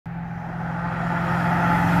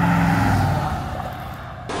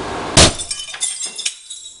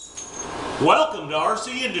Welcome to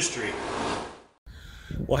RCindustry.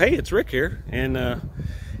 Well, hey, it's Rick here, and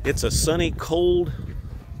it's a sunny, cold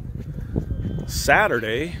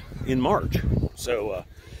Saturday in March. So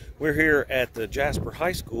we're here at the Jasper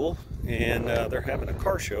High School, and they're having a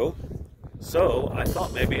car show. So I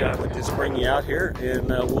thought maybe I would just bring you out here, and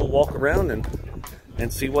we'll walk around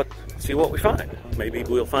and see what we find. Maybe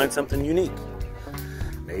we'll find something unique.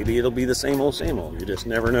 Maybe it'll be the same old, same old. You just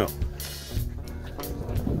never know.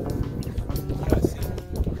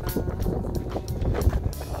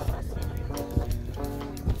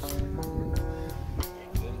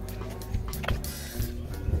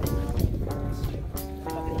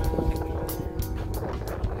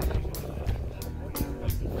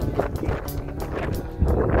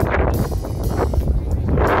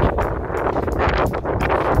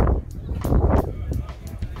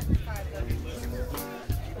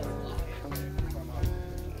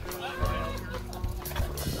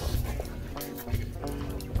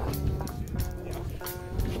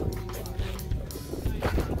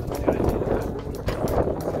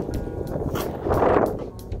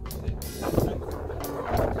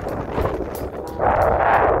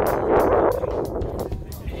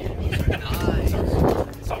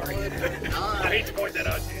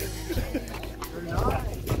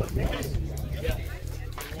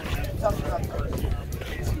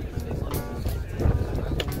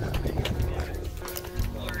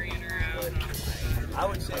 I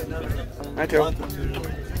would say another month or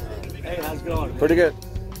two. Hey, how's it going? Pretty good.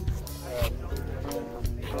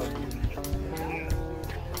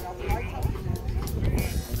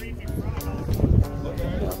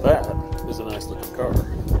 Now that is a nice looking car.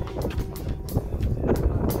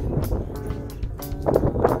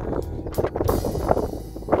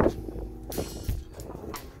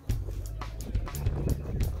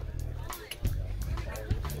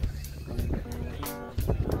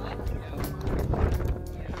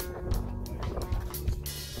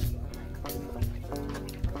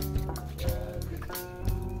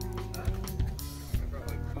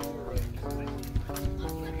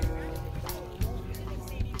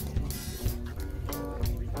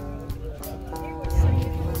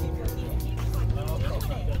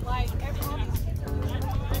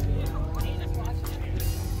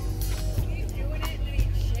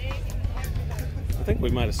 I think we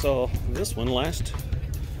might have saw this one last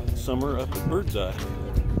summer up at Birdseye.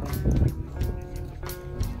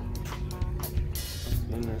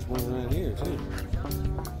 And there's one right here too.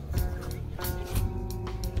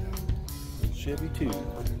 Chevy 2.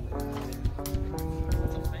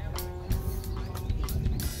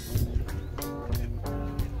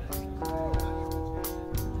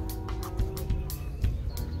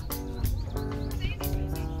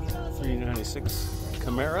 '96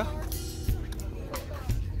 Camaro.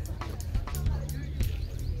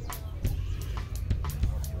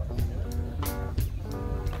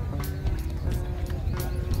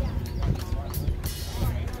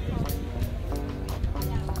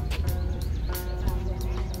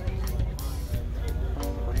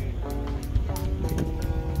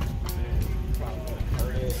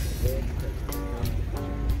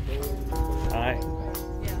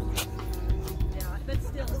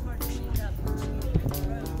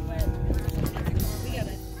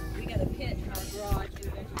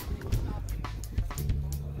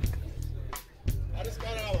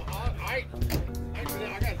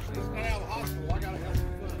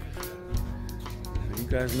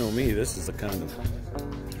 You guys know me, this is the kind of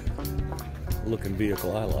looking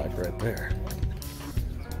vehicle I like right there.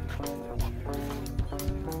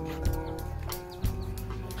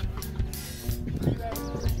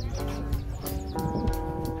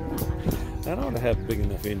 That ought to have a big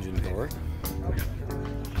enough engine for it.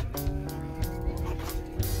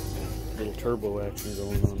 Little turbo action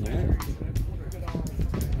going on there.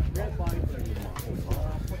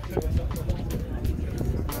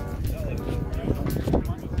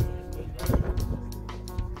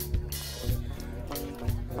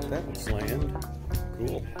 That would slammed.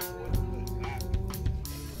 Cool.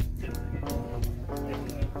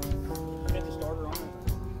 Hit the starter on it.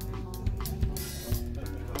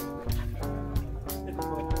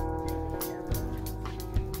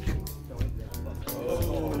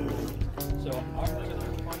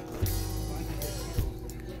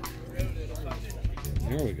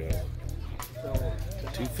 Here we go.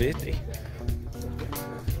 250.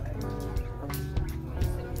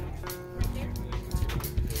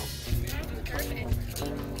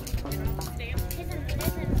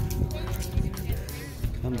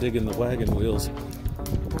 I'm digging the wagon wheels.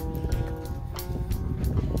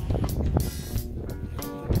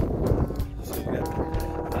 So you got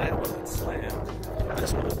that one that's slammed.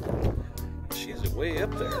 This one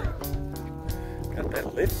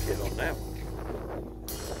lift kit on that one.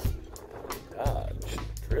 Dodge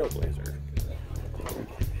Trailblazer.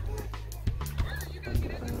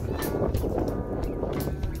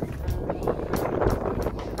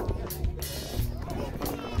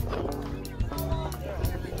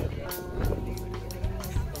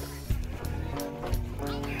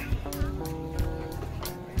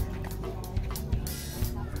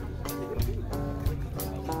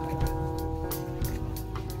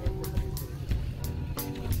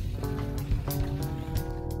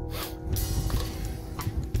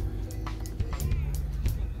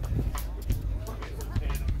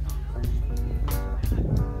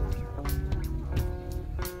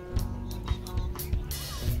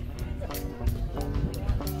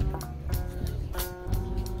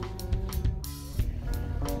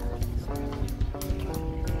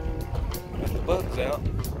 Bugs out.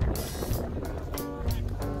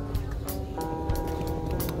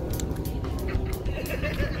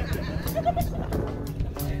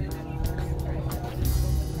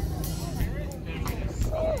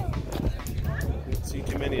 Don't see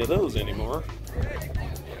too many of those anymore.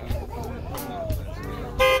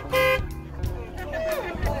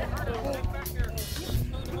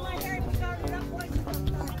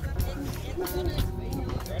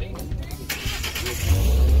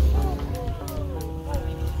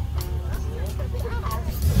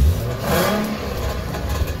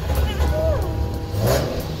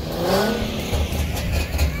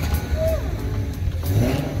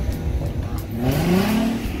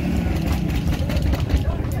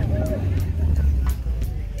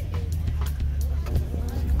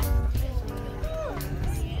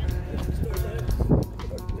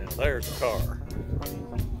 There's a car,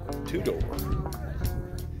 2-door,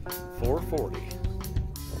 440.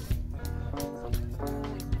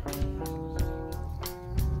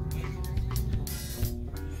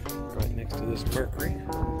 Right next to this Mercury.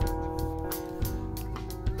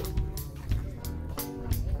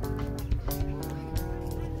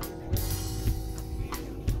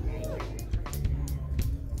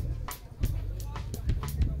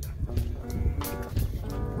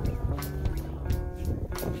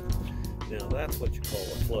 Now that's what you call a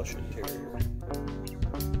flush interior.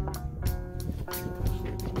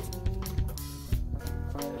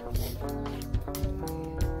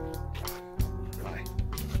 Bye.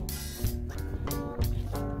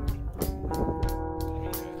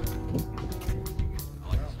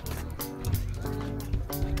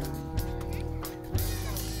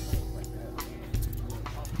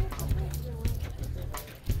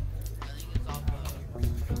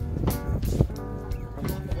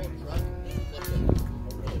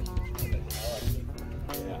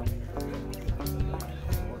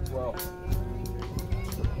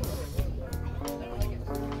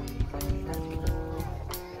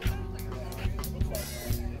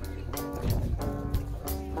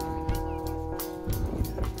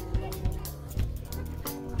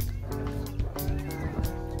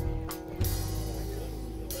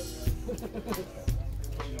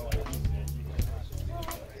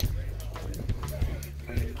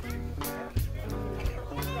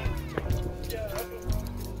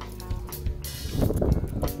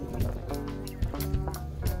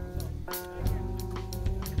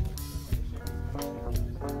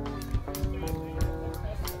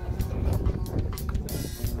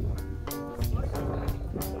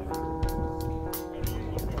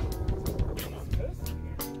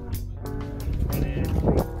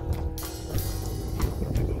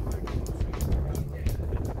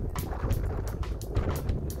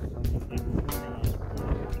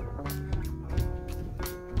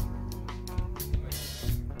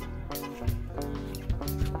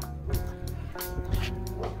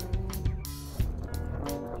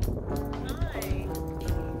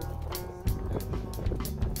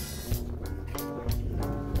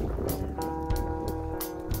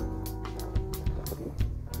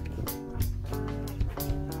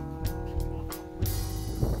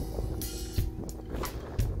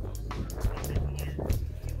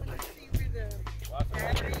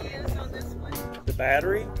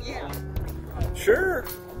 Battery? Yeah. Sure.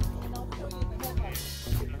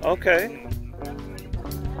 Okay.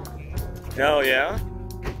 Oh, yeah?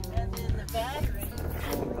 And then the battery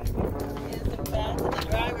is the back of the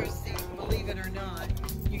driver's seat, believe it or not.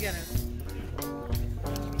 You gotta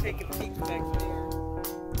take a peek back there.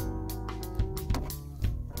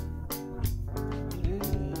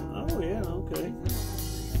 Oh, yeah, okay.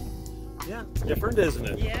 Yeah, it's different, isn't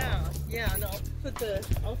it? Yeah, yeah, and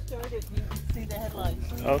I'll start it and you can see the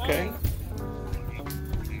headlights. Okay. Hi.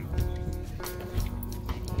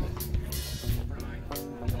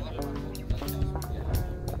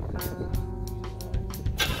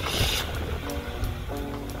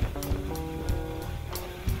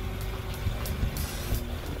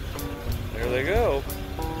 they go.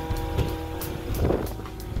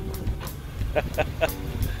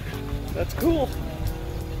 That's cool.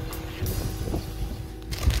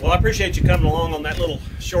 Well, I appreciate you coming along on that little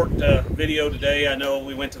short video today. I know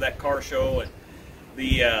we went to that car show, and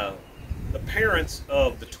the parents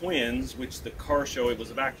of the twins, which the car show, it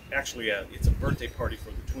was actually it's a birthday party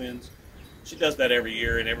for the twins. She does that every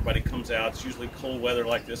year, and everybody comes out. It's usually cold weather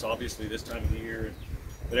like this, obviously this time of the year,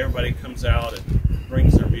 but everybody comes out and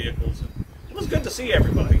brings their vehicles. And it was good to see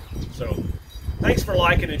everybody. So thanks for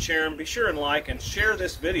liking and sharing. Be sure and like and share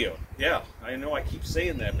this video. Yeah, I know I keep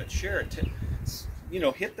saying that, but share it. You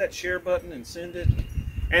know, hit that share button and send it.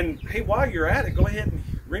 And hey, while you're at it, go ahead and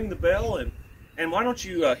ring the bell, and why don't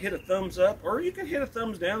you hit a thumbs up, or you can hit a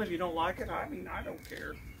thumbs down if you don't like it. I mean, I don't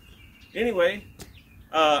care. Anyway,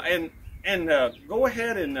 and go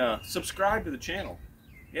ahead and subscribe to the channel.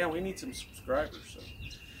 Yeah, we need some subscribers. So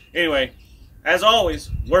anyway, as always,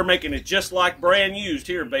 we're making it just like brand used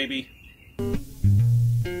here, baby.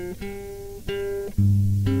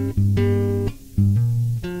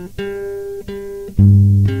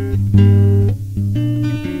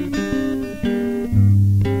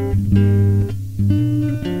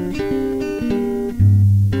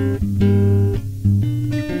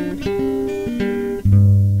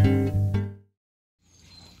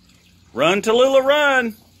 Run, Tallulah,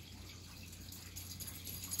 run!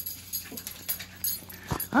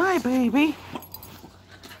 Hi, baby.